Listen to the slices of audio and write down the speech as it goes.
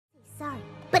sorry,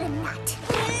 but I'm not.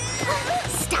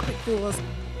 Stop it, fools.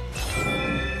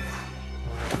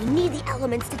 We need the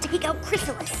elements to take out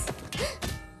Chrysalis.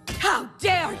 How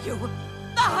dare you!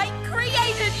 I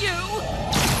created you!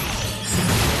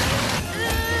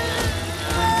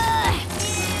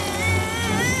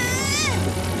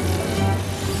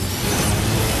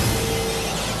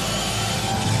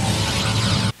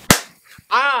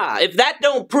 If that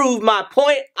don't prove my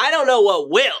point, I don't know what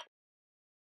will.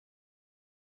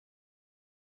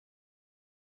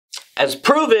 As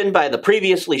proven by the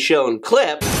previously shown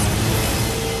clip...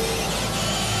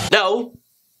 No,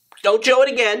 don't show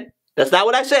it again. That's not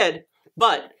what I said.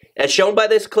 But, as shown by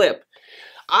this clip,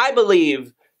 I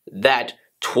believe that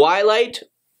Twilight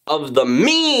of the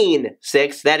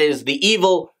Mean-6, that is the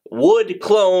evil wood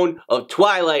clone of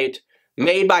Twilight,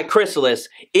 made by Chrysalis,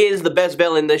 is the best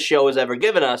villain this show has ever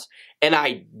given us, and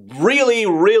I really,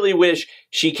 really wish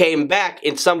she came back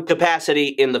in some capacity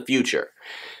in the future.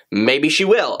 Maybe she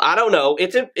will. I don't know.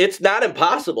 It's not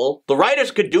impossible. The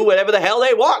writers could do whatever the hell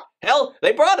they want. Hell,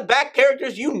 they brought back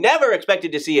characters you never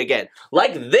expected to see again.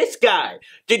 Like this guy.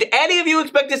 Did any of you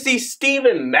expect to see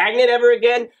Stephen Magnet ever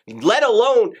again? Let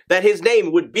alone that his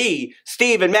name would be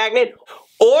Stephen Magnet?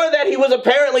 Or that he was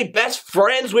apparently best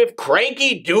friends with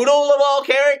Cranky Doodle of all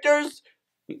characters?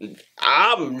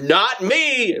 Not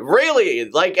me, really.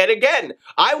 And again,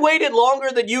 I waited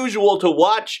longer than usual to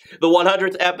watch the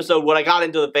 100th episode when I got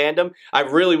into the fandom. I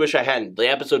really wish I hadn't. The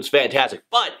episode's fantastic,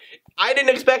 but I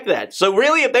didn't expect that. So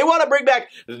really, if they want to bring back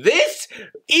this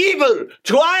evil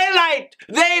Twilight,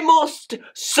 they most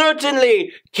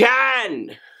certainly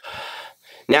can.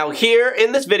 Now here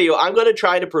in this video, I'm going to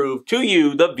try to prove to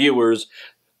you, the viewers,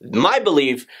 my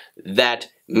belief that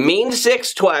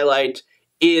Mean-6 Twilight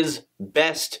is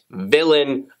best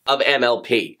villain of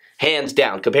MLP. Hands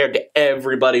down, compared to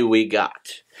everybody we got.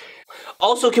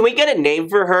 Also, can we get a name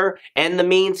for her and the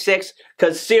Mean-6?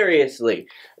 Because seriously,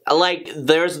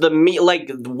 there's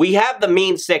we have the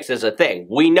Mean-6 as a thing.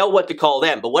 We know what to call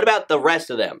them, but what about the rest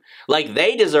of them?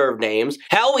 They deserve names.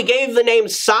 Hell, we gave the name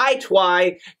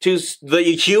Sci-Twi to the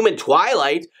human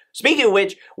Twilight. Speaking of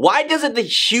which, why doesn't the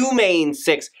Humane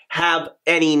 6 have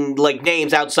any,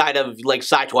 names outside of,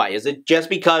 Sci-Twi? Is it just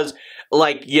because,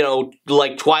 Twilight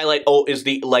is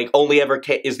the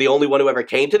only one who ever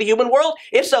came to the human world?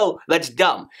 If so, that's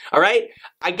dumb, alright?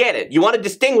 I get it. You want to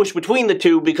distinguish between the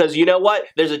two because, you know what?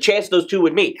 There's a chance those two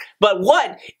would meet. But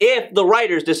what if the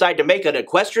writers decide to make an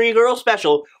Equestrian Girl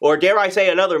special, or dare I say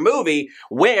another movie,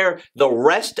 where the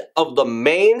rest of the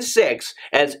main 6,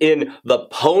 as in the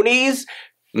ponies,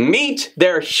 meet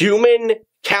their human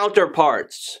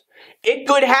counterparts? It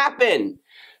could happen.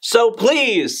 So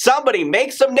please, somebody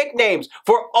make some nicknames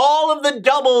for all of the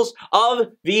doubles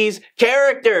of these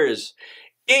characters.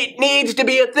 It needs to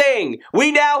be a thing.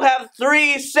 We now have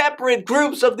 3 separate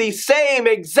groups of the same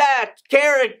exact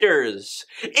characters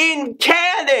in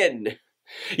canon.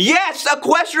 Yes,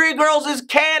 Equestrian Girls is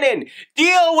canon.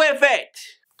 Deal with it.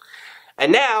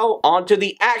 And now, on to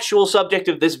the actual subject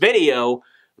of this video,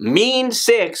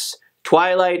 Mean-6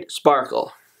 Twilight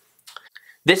Sparkle.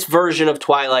 This version of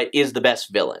Twilight is the best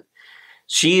villain.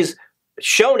 She's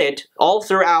shown it all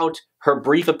throughout her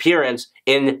brief appearance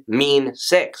in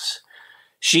Mean-6.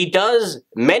 She does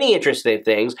many interesting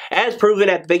things. As proven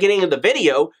at the beginning of the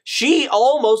video, she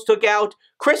almost took out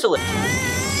Chrysalis.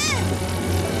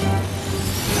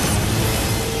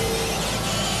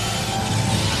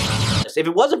 If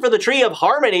it wasn't for the Tree of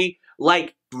Harmony,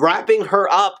 wrapping her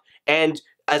up and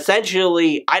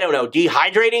essentially, I don't know,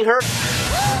 dehydrating her?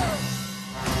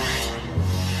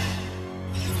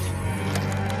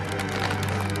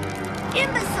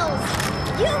 Imbeciles!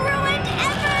 You ruined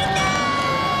everything!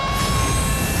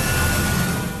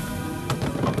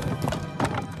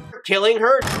 Killing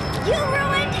her? You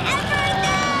ruined everything!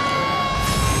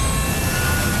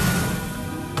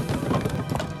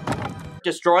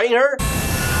 Destroying her?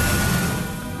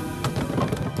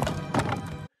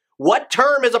 What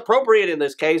term is appropriate in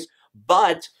this case?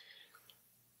 But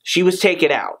she was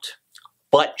taken out.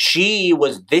 But she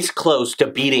was this close to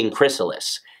beating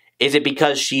Chrysalis. Is it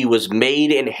because she was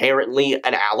made inherently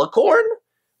an alicorn?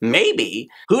 Maybe.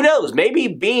 Who knows? Maybe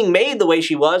being made the way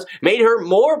she was made her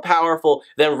more powerful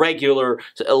than regular,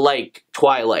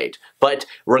 Twilight. But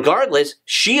regardless,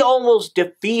 she almost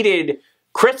defeated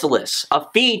Chrysalis, a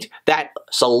feat that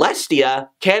Celestia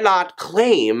cannot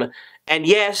claim. And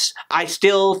yes, I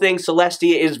still think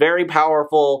Celestia is very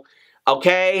powerful,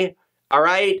 okay?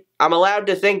 Alright? I'm allowed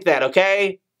to think that,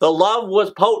 okay? The love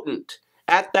was potent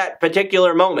at that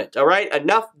particular moment, alright?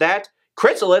 Enough that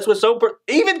Chrysalis was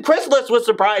even Chrysalis was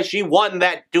surprised she won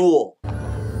that duel.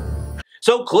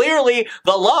 So clearly,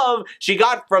 the love she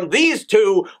got from these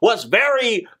two was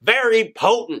very, very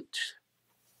potent.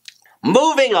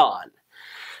 Moving on.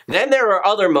 Then there are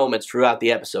other moments throughout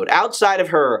the episode, outside of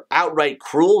her outright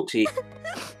cruelty.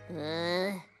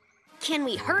 Can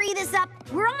we hurry this up?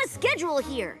 We're on a schedule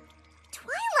here.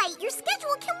 Twilight, your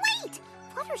schedule can wait.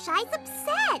 Fluttershy's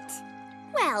upset.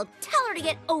 Well, tell her to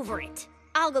get over it.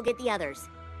 I'll go get the others.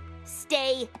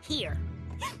 Stay here.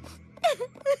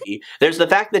 There's the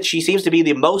fact that she seems to be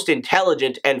the most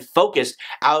intelligent and focused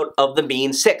out of the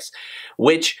Mean-6,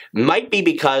 which might be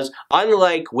because,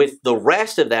 unlike with the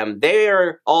rest of them,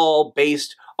 they're all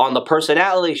based on the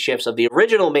personality shifts of the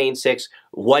original Mean-6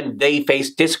 when they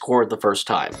faced Discord the first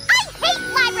time. I hate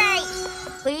libraries!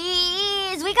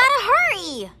 Please, we gotta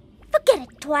hurry! Forget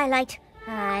it, Twilight.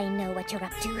 I know what you're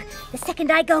up to. The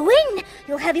second I go in,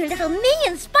 you'll have your little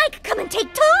minion Spike come and take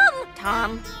Tom!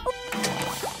 Tom?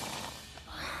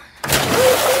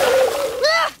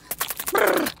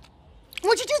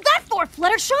 What'd you do that for,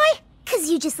 Fluttershy? 'Cause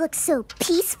you just look so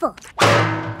peaceful.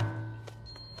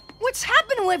 What's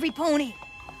happened to every pony?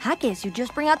 I guess you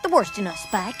just bring out the worst in us,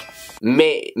 Spike.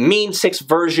 Mean-6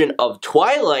 version of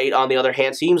Twilight, on the other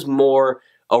hand, seems more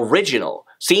original.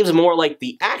 Seems more like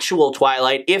the actual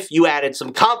Twilight if you added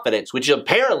some confidence, which is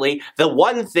apparently the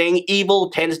one thing evil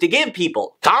tends to give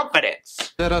people.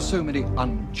 Confidence! There are so many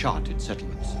uncharted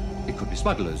settlements. It could be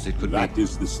smugglers, it could be... That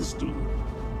is the system,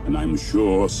 and I'm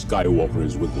sure Skywalker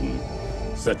is with them.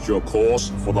 Set your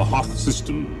course for the Hoth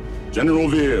system. General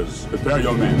Veers, prepare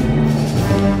your men.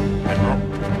 Admiral.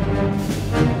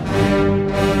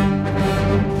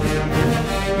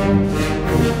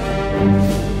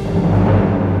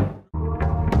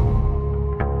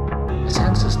 The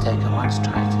census taker once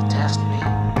tried to test me.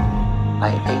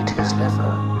 I ate his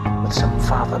liver with some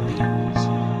fava beans.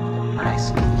 A nice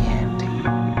Chianti.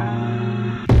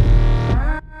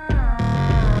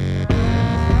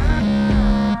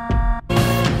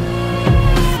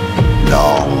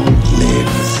 Long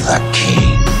live the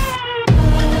king.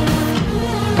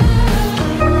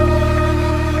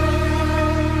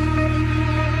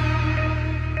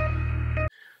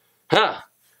 Huh.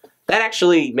 That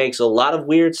actually makes a lot of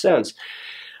weird sense.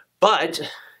 But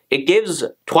it gives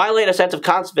Twilight a sense of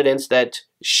confidence that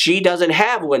she doesn't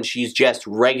have when she's just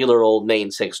regular old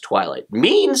Mean-6 Twilight.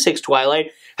 Mean-6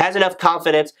 Twilight has enough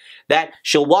confidence that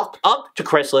she'll walk up to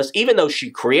Chrysalis, even though she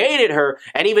created her,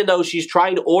 and even though she's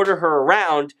trying to order her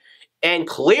around, and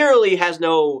clearly has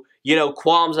no,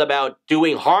 qualms about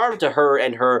doing harm to her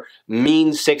and her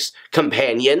Mean-6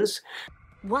 companions.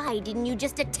 Why didn't you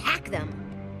just attack them?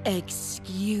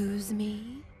 Excuse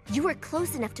me? You were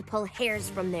close enough to pull hairs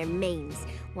from their manes.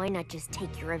 Why not just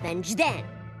take your revenge then?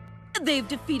 They've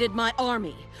defeated my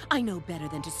army. I know better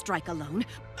than to strike alone.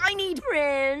 I need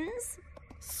Friends?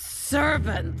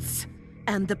 servants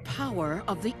and the power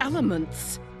of the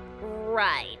elements.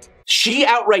 Right. She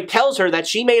outright tells her that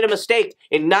she made a mistake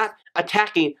in not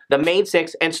attacking the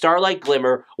Mean-6 and Starlight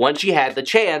Glimmer when she had the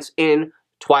chance in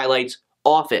Twilight's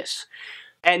office.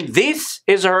 And this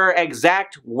is her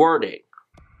exact wording.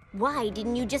 Why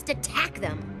didn't you just attack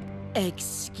them?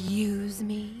 Excuse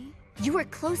me? You were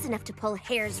close enough to pull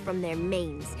hairs from their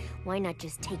manes. Why not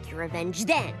just take your revenge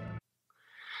then?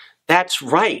 That's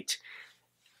right.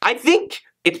 I think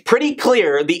it's pretty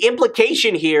clear the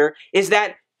implication here is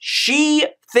that she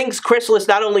thinks Chrysalis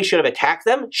not only should have attacked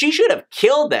them, she should have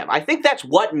killed them. I think that's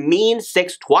what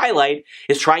Mean-6 Twilight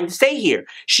is trying to say here.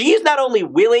 She is not only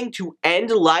willing to end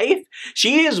life,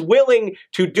 she is willing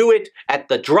to do it at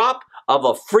the drop of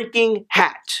a freaking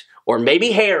hat. Or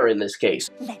maybe hair in this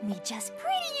case. Let me just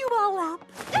pretty you all up.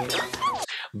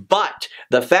 But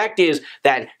the fact is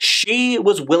that she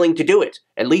was willing to do it.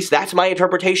 At least that's my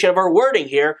interpretation of her wording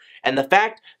here. And the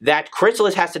fact that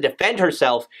Chrysalis has to defend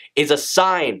herself is a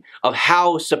sign of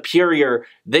how superior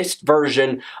this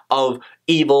version of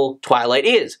evil Twilight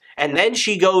is. And then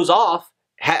she goes off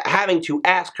having to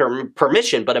ask her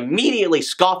permission, but immediately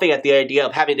scoffing at the idea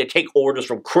of having to take orders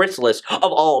from Chrysalis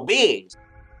of all beings.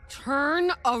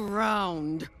 Turn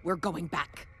around. We're going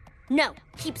back. No,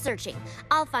 keep searching.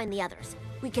 I'll find the others.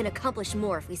 We can accomplish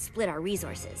more if we split our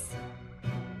resources.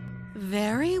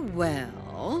 Very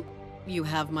well. You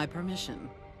have my permission.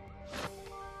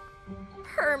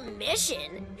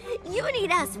 Permission? You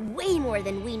need us way more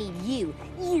than we need you,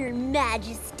 Your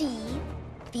Majesty.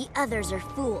 The others are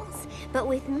fools, but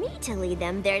with me to lead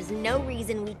them, there's no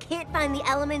reason we can't find the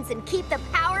elements and keep the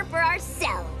power for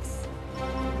ourselves.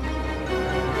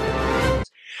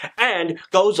 And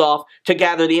goes off to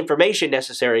gather the information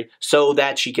necessary so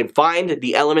that she can find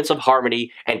the elements of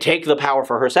harmony and take the power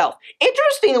for herself.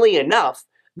 Interestingly enough,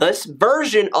 this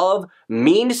version of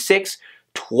Mean-6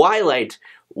 Twilight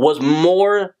was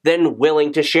more than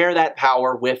willing to share that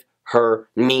power with her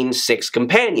Mean-6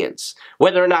 companions.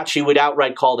 Whether or not she would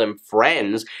outright call them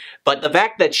friends, but the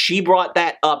fact that she brought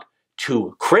that up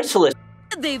to Chrysalis.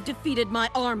 They've defeated my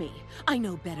army. I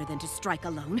know better than to strike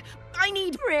alone. I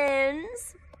need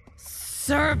Friends?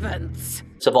 servants.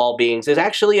 Of all beings is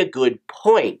actually a good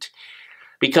point.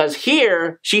 Because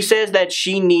here, she says that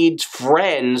she needs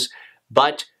friends,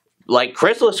 but like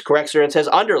Chrysalis corrects her and says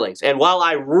underlings. And while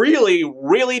I really,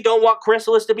 really don't want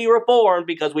Chrysalis to be reformed,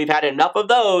 because we've had enough of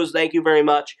those, thank you very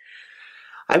much,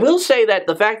 I will say that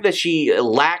the fact that she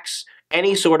lacks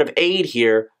any sort of aid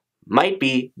here might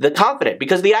be the confident.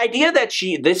 Because the idea that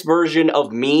this version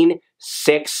of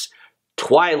Mean-6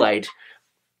 Twilight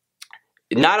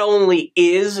not only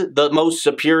is the most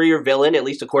superior villain, at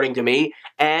least according to me,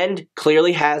 and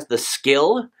clearly has the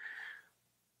skill,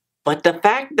 but the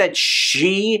fact that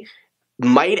she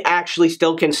might actually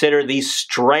still consider these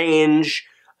strange,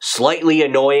 slightly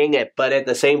annoying, but at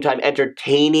the same time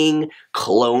entertaining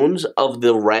clones of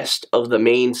the rest of the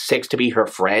Mean-6 to be her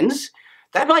friends,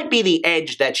 that might be the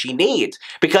edge that she needs.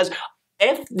 Because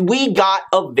if we got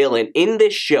a villain in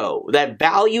this show that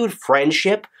valued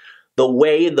friendship the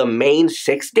way the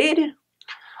Mean-6 did,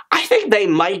 I think they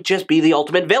might just be the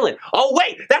ultimate villain. Oh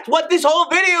wait, that's what this whole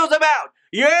video is about!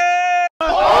 Yeah!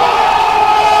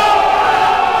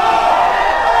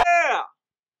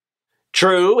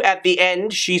 True, at the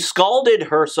end, she scalded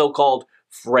her so-called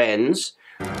friends.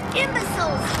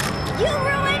 Imbeciles! You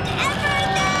ruined everything!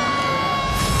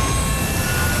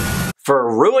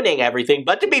 For ruining everything,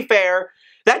 but to be fair,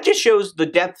 that just shows the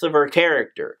depth of her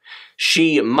character.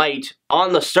 She might,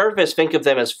 on the surface, think of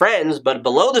them as friends, but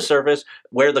below the surface,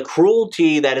 where the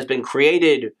cruelty that has been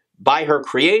created by her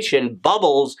creation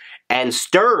bubbles and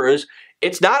stirs,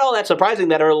 it's not all that surprising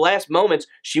that in her last moments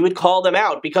she would call them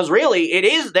out, because really, it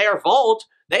is their fault.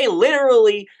 They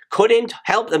literally couldn't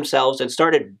help themselves and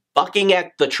started bucking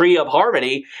at the Tree of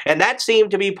Harmony, and that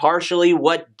seemed to be partially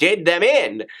what did them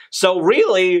in. So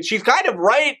really, she's kind of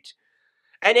right.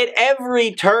 And at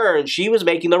every turn, she was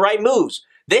making the right moves.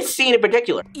 This scene in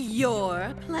particular.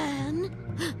 Your plan?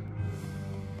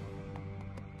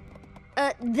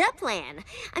 The plan.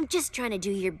 I'm just trying to do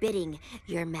your bidding,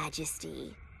 Your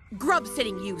Majesty.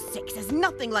 Grub-sitting you six is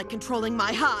nothing like controlling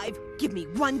my hive. Give me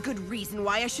one good reason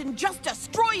why I shouldn't just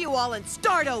destroy you all and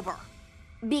start over.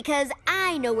 Because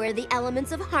I know where the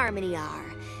elements of harmony are.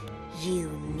 You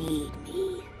need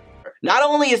me. Not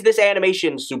only is this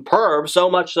animation superb, so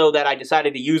much so that I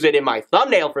decided to use it in my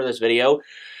thumbnail for this video,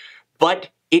 but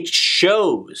it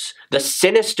shows the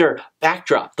sinister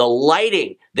backdrop, the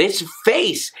lighting, this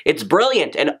face, it's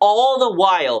brilliant, and all the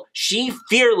while, she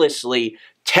fearlessly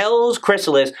tells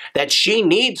Chrysalis that she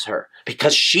needs her,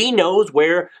 because she knows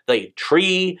where the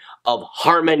Tree of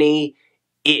Harmony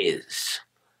is.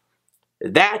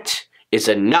 That is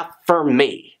enough for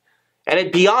me.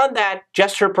 And beyond that,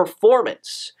 just her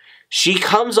performance. She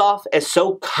comes off as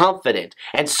so confident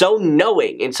and so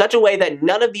knowing in such a way that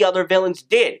none of the other villains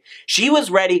did. She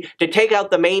was ready to take out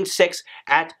the Mean-6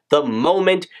 at the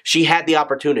moment she had the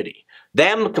opportunity.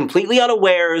 Them completely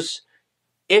unawares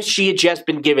if she had just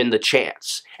been given the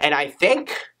chance. And I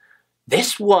think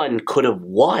this one could have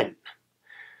won.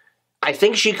 I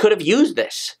think she could have used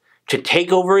this to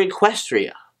take over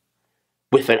Equestria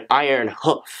with an iron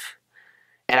hoof.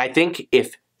 And I think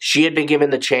if she had been given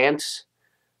the chance,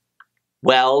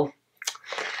 well,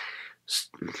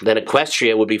 then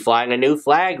Equestria would be flying a new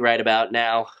flag right about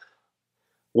now.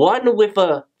 One with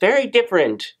a very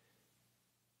different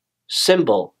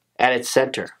symbol at its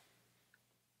center.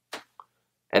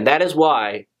 And that is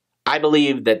why I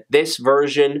believe that this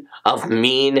version of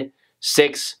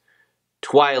Mean-6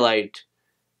 Twilight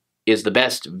is the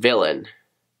best villain.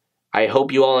 I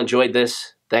hope you all enjoyed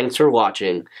this. Thanks for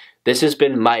watching. This has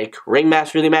been Mike,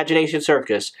 Ringmaster of the Imagination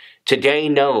Circus, today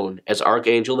known as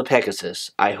Archangel the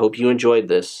Pegasus. I hope you enjoyed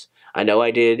this. I know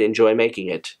I did enjoy making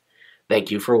it.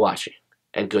 Thank you for watching,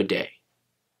 and good day.